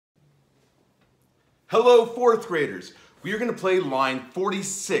Hello, fourth graders. We are going to play line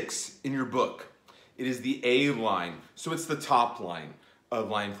 46 in your book. It is the A line, so it's the top line of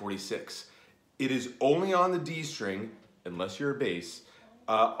line 46. It is only on the D string, unless you're a bass.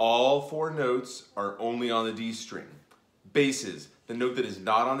 All four notes are only on the D string. Basses, the note that is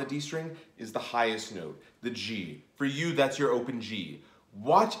not on the D string is the highest note, the G. For you, that's your open G.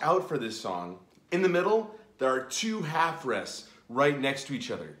 Watch out for this song. In the middle, there are two half rests right next to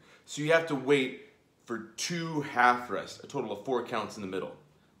each other. So you have to wait for two half rests, a total of 4 counts in the middle.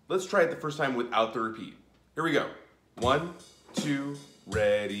 Let's try it the first time without the repeat. Here we go. 1, 2,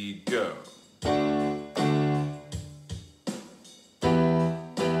 ready, go.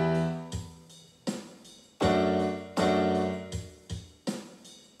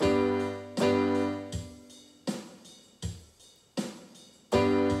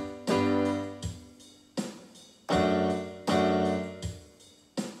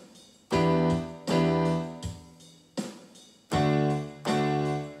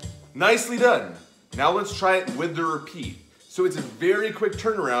 Nicely done. Now let's try it with the repeat. So it's a very quick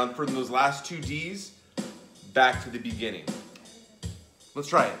turnaround from those last two Ds back to the beginning. Let's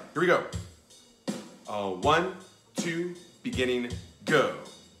try it. Here we go. 1, 2, beginning, go.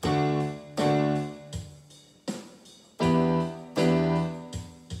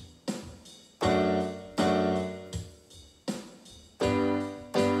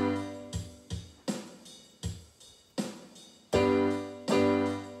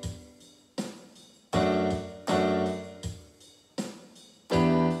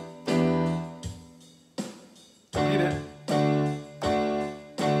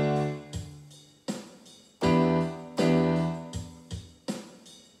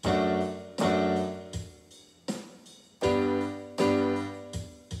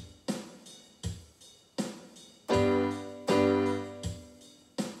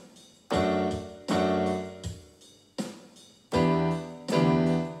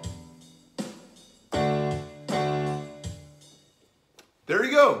 There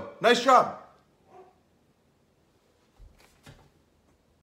you go. Nice job.